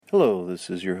Hello, this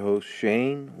is your host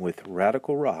Shane with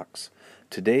Radical Rocks.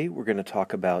 Today we're going to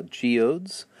talk about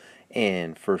geodes,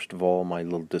 and first of all, my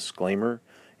little disclaimer,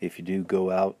 if you do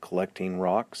go out collecting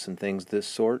rocks and things this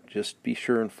sort, just be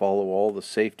sure and follow all the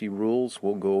safety rules.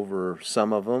 We'll go over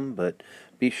some of them, but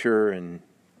be sure and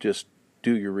just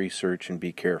do your research and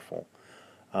be careful.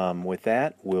 With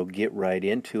that, we'll get right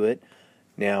into it.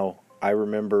 Now, I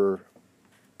remember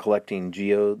collecting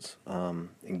geodes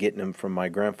and getting them from my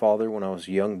grandfather when I was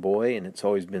a young boy, and it's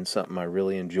always been something I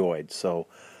really enjoyed. So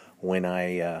when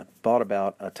I thought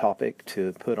about a topic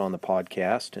to put on the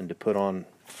podcast and to put on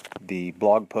the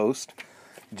blog post,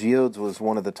 geodes was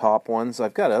one of the top ones.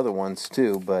 I've got other ones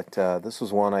too, but this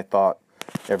was one I thought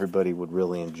everybody would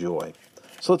really enjoy.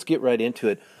 So let's get right into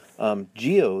it.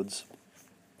 Geodes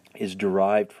is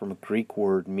derived from a Greek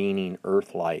word meaning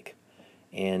earth-like,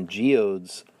 and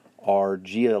geodes are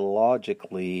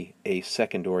geologically a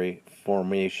secondary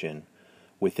formation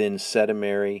within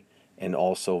sedimentary and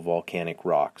also volcanic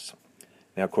rocks.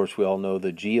 Now, of course, we all know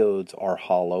the geodes are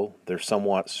hollow. They're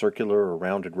somewhat circular or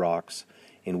rounded rocks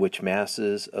in which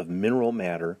masses of mineral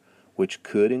matter, which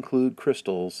could include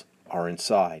crystals, are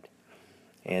inside.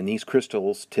 And these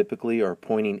crystals, typically are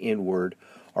pointing inward,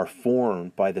 are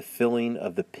formed by the filling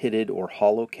of the pitted or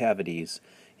hollow cavities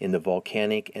in the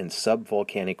volcanic and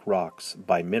subvolcanic rocks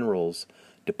by minerals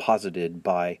deposited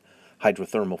by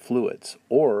hydrothermal fluids,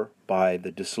 or by the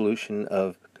dissolution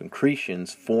of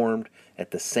concretions formed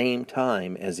at the same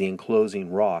time as the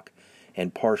enclosing rock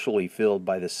and partially filled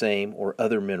by the same or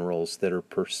other minerals that are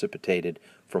precipitated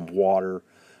from water,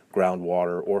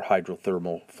 groundwater, or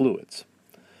hydrothermal fluids.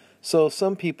 So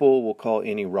some people will call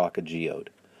any rock a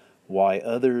geode, while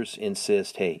others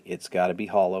insist, hey, it's got to be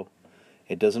hollow.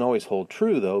 It doesn't always hold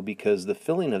true, though, because the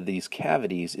filling of these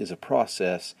cavities is a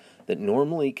process that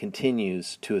normally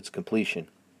continues to its completion.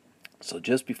 So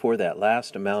just before that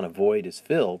last amount of void is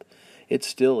filled, it's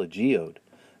still a geode.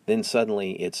 Then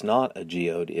suddenly it's not a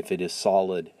geode if it is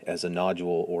solid as a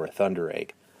nodule or a thunder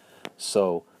egg.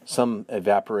 So some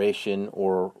evaporation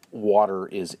or water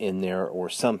is in there or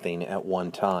something at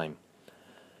one time.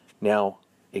 Now,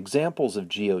 examples of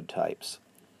geode types.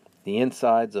 The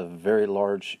insides of a very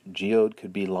large geode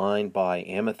could be lined by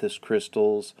amethyst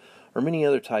crystals or many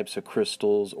other types of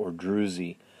crystals or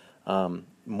druzy.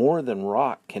 More than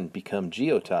rock can become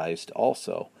geotized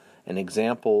also. An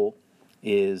example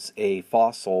is a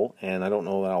fossil, and I don't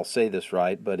know that I'll say this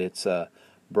right, but it's a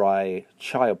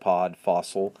Brachiopods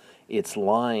fossil. It's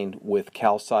lined with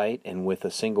calcite and with a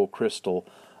single crystal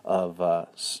of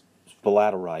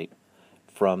sphalerite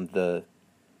from the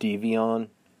Devon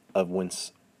of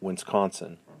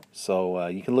Wisconsin. So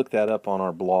you can look that up on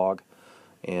our blog,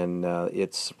 and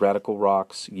it's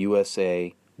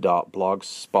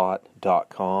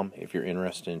radicalrocksusa.blogspot.com if you're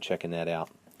interested in checking that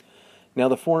out. Now,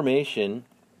 the formation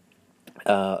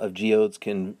of geodes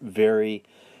can vary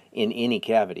in any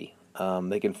cavity.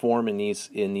 They can form in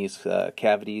these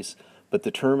cavities, but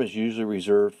the term is usually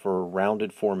reserved for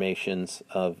rounded formations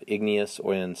of igneous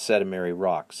and sedimentary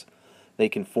rocks. They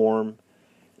can form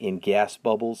in gas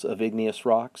bubbles of igneous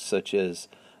rocks, such as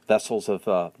vessels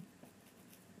of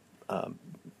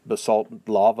basalt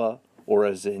lava, or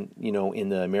as in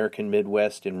the American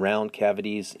Midwest, in round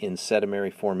cavities in sedimentary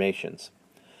formations.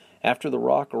 After the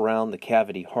rock around the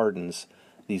cavity hardens,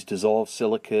 these dissolved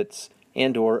silicates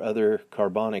and/or other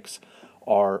carbonics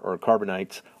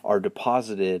carbonites are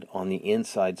deposited on the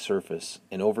inside surface,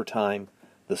 and over time,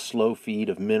 the slow feed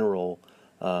of mineral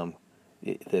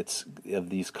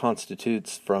these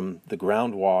constitutes from the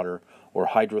groundwater or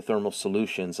hydrothermal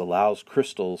solutions allows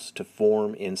crystals to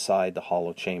form inside the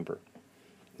hollow chamber.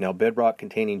 Now, bedrock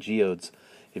containing geodes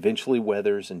eventually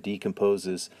weathers and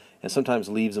decomposes, and sometimes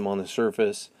leaves them on the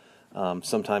surface,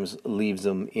 sometimes leaves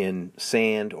them in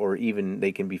sand, or even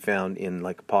they can be found in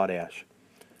like potash.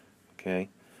 Okay,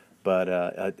 but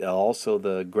also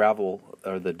the gravel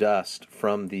or the dust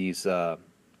from these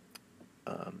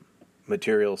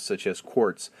materials such as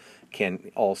quartz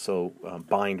can also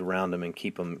bind around them and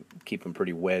keep them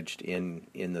pretty wedged in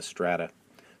the strata.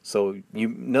 So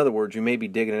in other words, you may be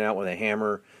digging it out with a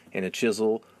hammer and a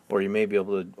chisel, or you may be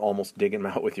able to almost dig them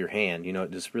out with your hand.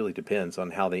 It just really depends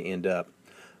on how they end up.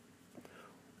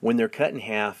 When they're cut in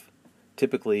half,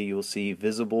 typically you'll see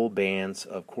visible bands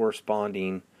that correspond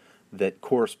to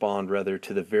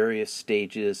the various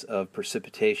stages of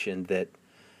precipitation that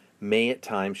may at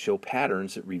times show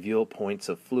patterns that reveal points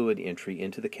of fluid entry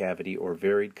into the cavity or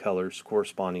varied colors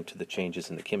corresponding to the changes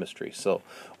in the chemistry. So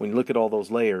when you look at all those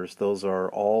layers, those are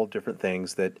all different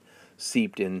things that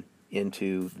seeped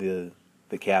into the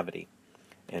cavity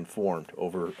and formed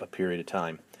over a period of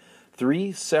time.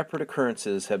 3 separate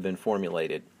occurrences have been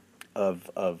formulated.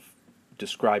 of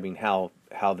describing how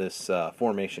this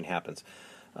formation happens.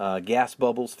 Gas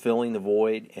bubbles filling the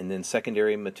void, and then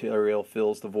secondary material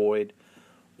fills the void,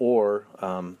 or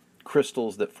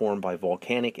crystals that form by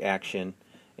volcanic action,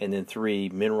 and then 3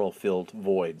 mineral-filled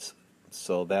voids.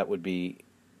 So that would be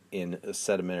in a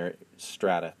sedimentary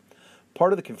strata.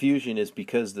 Part of the confusion is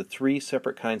because the 3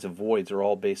 separate kinds of voids are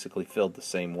all basically filled the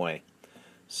same way.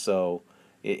 So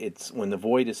it's when the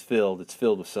void is filled, it's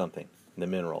filled with something, the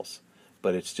minerals.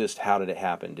 But it's just, how did it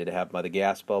happen? Did it happen by the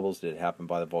gas bubbles? Did it happen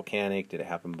by the volcanic? Did it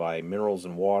happen by minerals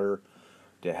and water?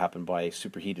 Did it happen by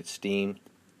superheated steam?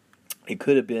 It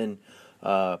could have been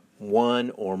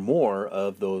one or more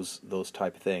of those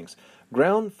type of things.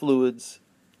 Ground fluids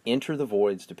enter the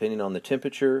voids depending on the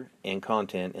temperature and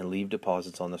content and leave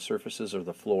deposits on the surfaces or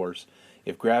the floors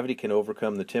if gravity can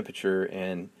overcome the temperature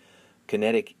and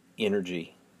kinetic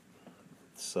energy.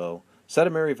 So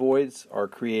sedimentary voids are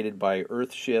created by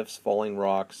earth shifts, falling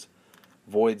rocks,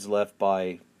 voids left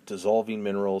by dissolving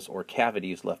minerals, or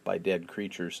cavities left by dead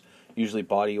creatures. Usually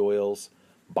body oils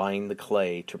bind the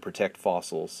clay to protect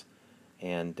fossils,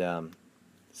 and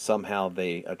somehow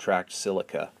they attract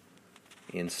silica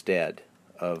instead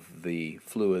of the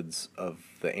fluids of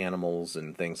the animals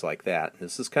and things like that.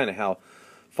 This is kind of how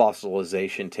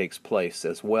fossilization takes place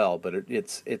as well, but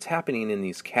it's happening in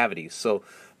these cavities. So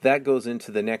that goes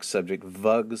into the next subject,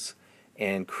 vugs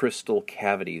and crystal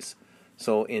cavities.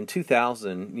 So in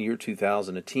year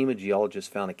 2000, a team of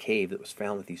geologists found a cave that was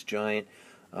found with these giant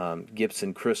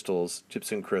gypsum crystals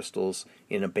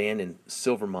in an abandoned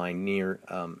silver mine near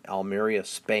Almeria,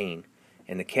 Spain.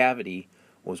 And the cavity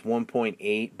was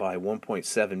 1.8 by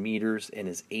 1.7 meters and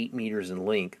is 8 meters in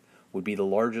length, would be the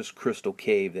largest crystal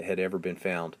cave that had ever been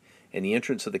found. And the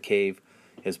entrance of the cave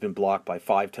has been blocked by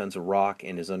 5 tons of rock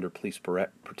and is under police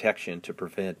protection to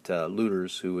prevent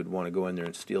looters who would want to go in there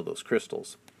and steal those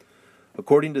crystals.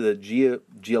 According to the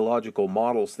geological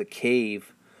models, the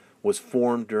cave was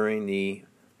formed during the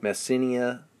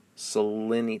Messina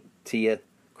Salinitia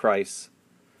crisis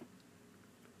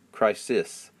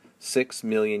 6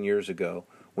 million years ago,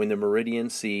 when the Meridian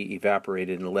Sea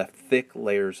evaporated and left thick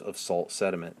layers of salt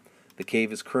sediment. The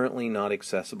cave is currently not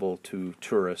accessible to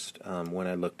tourists when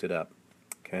I looked it up.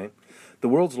 Okay, the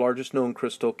world's largest known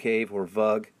crystal cave, or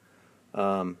VUG,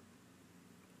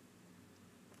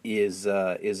 is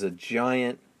a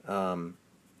giant.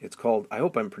 It's called, I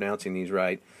hope I'm pronouncing these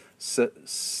right,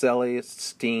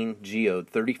 Celestine geode,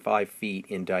 35 feet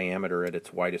in diameter at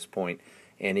its widest point,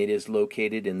 and it is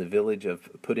located in the village of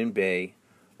Put-in-Bay,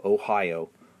 Ohio,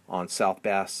 on South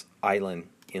Bass Island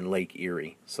in Lake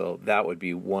Erie. So that would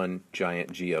be one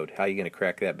giant geode. How are you going to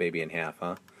crack that baby in half,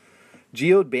 huh?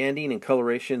 Geode banding and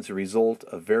coloration is a result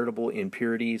of veritable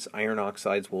impurities. Iron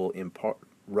oxides will impart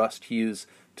rust hues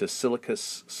to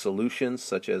siliceous solutions,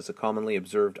 such as the commonly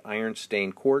observed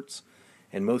iron-stained quartz,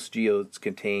 and most geodes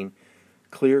contain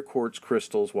clear quartz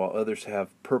crystals, while others have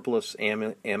purplish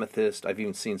amethyst. I've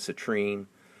even seen citrine.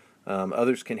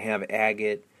 Others can have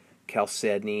agate,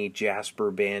 chalcedony,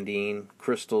 jasper banding,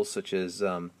 crystals such as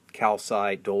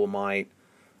calcite, dolomite,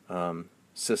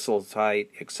 silicite,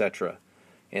 etc.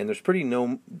 And there's pretty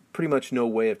much no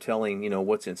way of telling,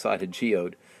 what's inside a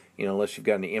geode, unless you've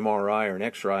got an MRI or an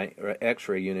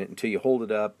X-ray unit, until you hold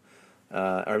it up,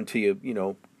 or until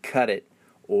you cut it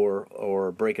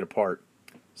or break it apart.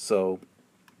 So,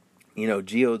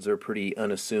 geodes are pretty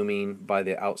unassuming by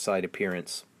the outside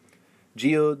appearance.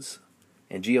 Geodes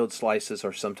and geode slices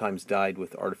are sometimes dyed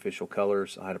with artificial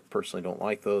colors. I personally don't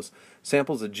like those.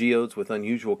 Samples of geodes with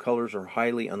unusual colors or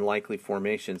highly unlikely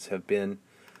formations have been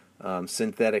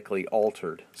synthetically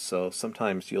altered. So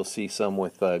sometimes you'll see some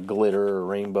with glitter or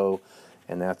rainbow,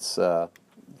 and that's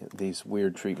these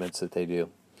weird treatments that they do.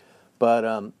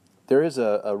 But there is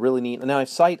a really neat. Now I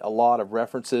cite a lot of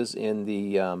references in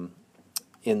the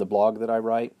blog that I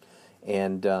write,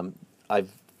 and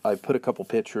I've put a couple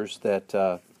pictures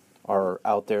that are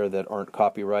out there that aren't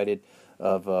copyrighted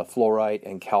of fluorite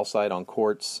and calcite on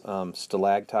quartz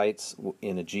stalactites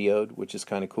in a geode, which is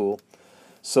kind of cool.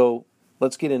 So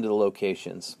let's get into the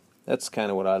locations. That's kind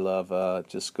of what I love,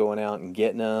 just going out and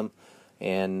getting them.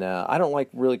 And I don't like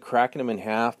really cracking them in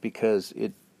half because you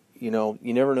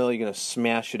never know, you're going to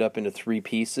smash it up into 3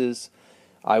 pieces.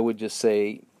 I would just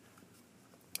say,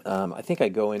 I think I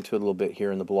go into it a little bit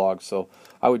here in the blog, so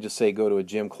I would just say go to a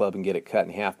gym club and get it cut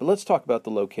in half. But let's talk about the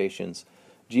locations.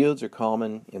 Geodes are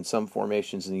common in some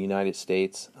formations in the United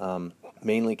States,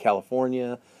 mainly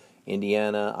California,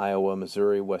 Indiana, Iowa,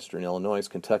 Missouri, western Illinois,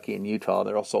 Kentucky, and Utah.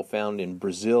 They're also found in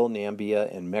Brazil,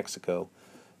 Namibia, and Mexico.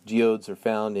 Geodes are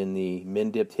found in the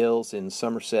Mendip Hills in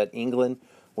Somerset, England,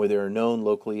 where they are known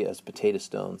locally as potato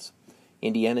stones.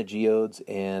 Indiana geodes,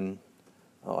 and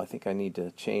I think I need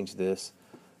to change this.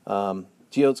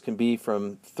 Geodes can be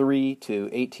from 3 to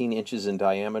 18 inches in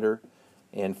diameter,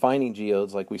 and finding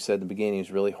geodes, like we said in the beginning,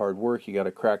 is really hard work. You got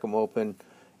to crack them open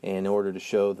in order to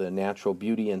show the natural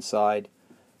beauty inside,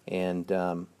 and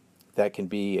that can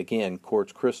be, again,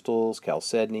 quartz crystals,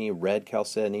 chalcedony, red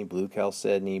chalcedony, blue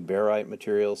chalcedony, barite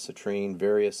materials, citrine,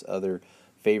 various other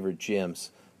favorite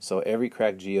gems. So every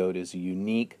cracked geode is a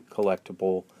unique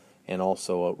collectible and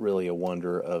also really a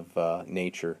wonder of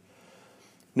nature.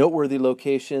 Noteworthy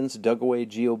locations: Dugaway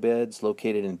Geobeds,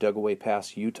 located in Dugaway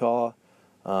Pass, Utah.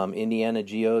 Indiana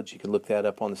Geodes, you can look that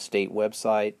up on the state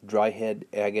website. Dryhead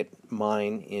Agate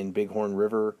Mine in Bighorn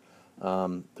River,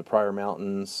 the Pryor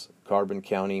Mountains, Carbon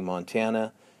County,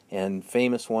 Montana. And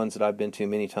famous ones that I've been to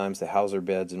many times, the Hauser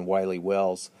Beds in Wiley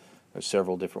Wells. There's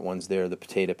several different ones there, the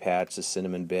Potato Patch, the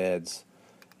Cinnamon Beds,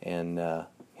 and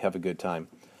have a good time.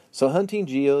 So hunting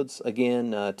geodes,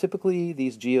 again, typically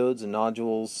these geodes and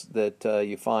nodules that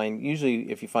you find,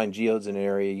 usually if you find geodes in an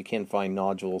area, you can find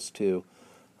nodules too.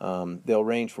 They'll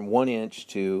range from 1 inch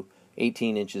to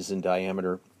 18 inches in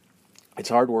diameter. It's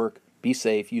hard work. Be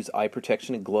safe. Use eye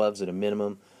protection and gloves at a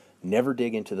minimum. Never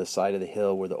dig into the side of the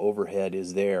hill where the overhead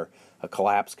is there. A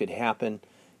collapse could happen,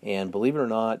 and believe it or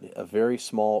not, a very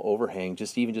small overhang,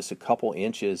 even just a couple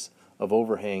inches of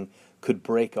overhang, could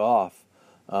break off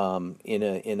in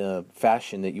a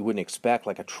fashion that you wouldn't expect,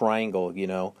 like a triangle,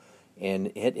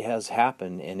 and it has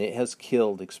happened, and it has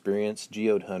killed experienced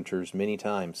geode hunters many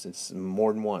times. It's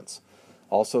more than once.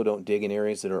 Also, don't dig in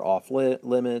areas that are off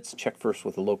limits. Check first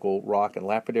with the local rock and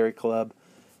lapidary club,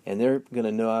 and they're going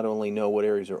to not only know what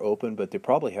areas are open, but they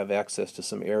probably have access to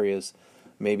some areas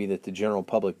maybe that the general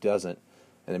public doesn't.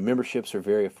 And the memberships are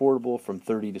very affordable, from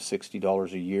 $30 to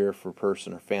 $60 a year for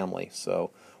person or family. So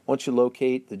once you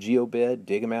locate the geobed,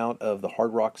 dig them out of the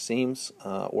hard rock seams,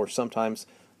 or sometimes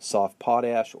soft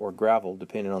potash or gravel,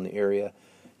 depending on the area.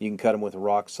 You can cut them with a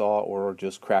rock saw or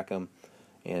just crack them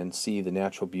and see the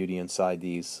natural beauty inside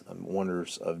these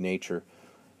wonders of nature.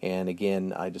 And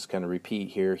again, I just kind of repeat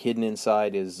here, hidden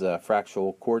inside is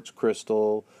fractal quartz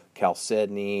crystal,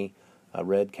 chalcedony,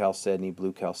 red chalcedony,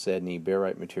 blue chalcedony,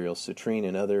 barite materials, citrine,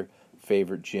 and other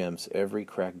favorite gems. Every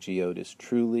cracked geode is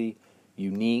truly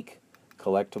unique,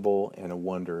 collectible, and a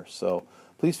wonder. So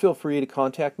please feel free to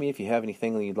contact me if you have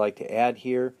anything that you'd like to add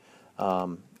here.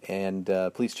 And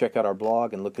please check out our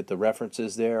blog and look at the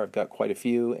references there. I've got quite a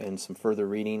few and some further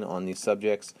reading on these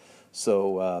subjects.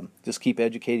 So just keep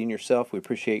educating yourself. We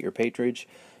appreciate your patronage.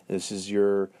 This is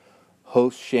your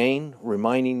host, Shane,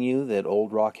 reminding you that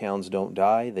old rockhounds don't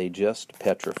die, they just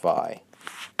petrify.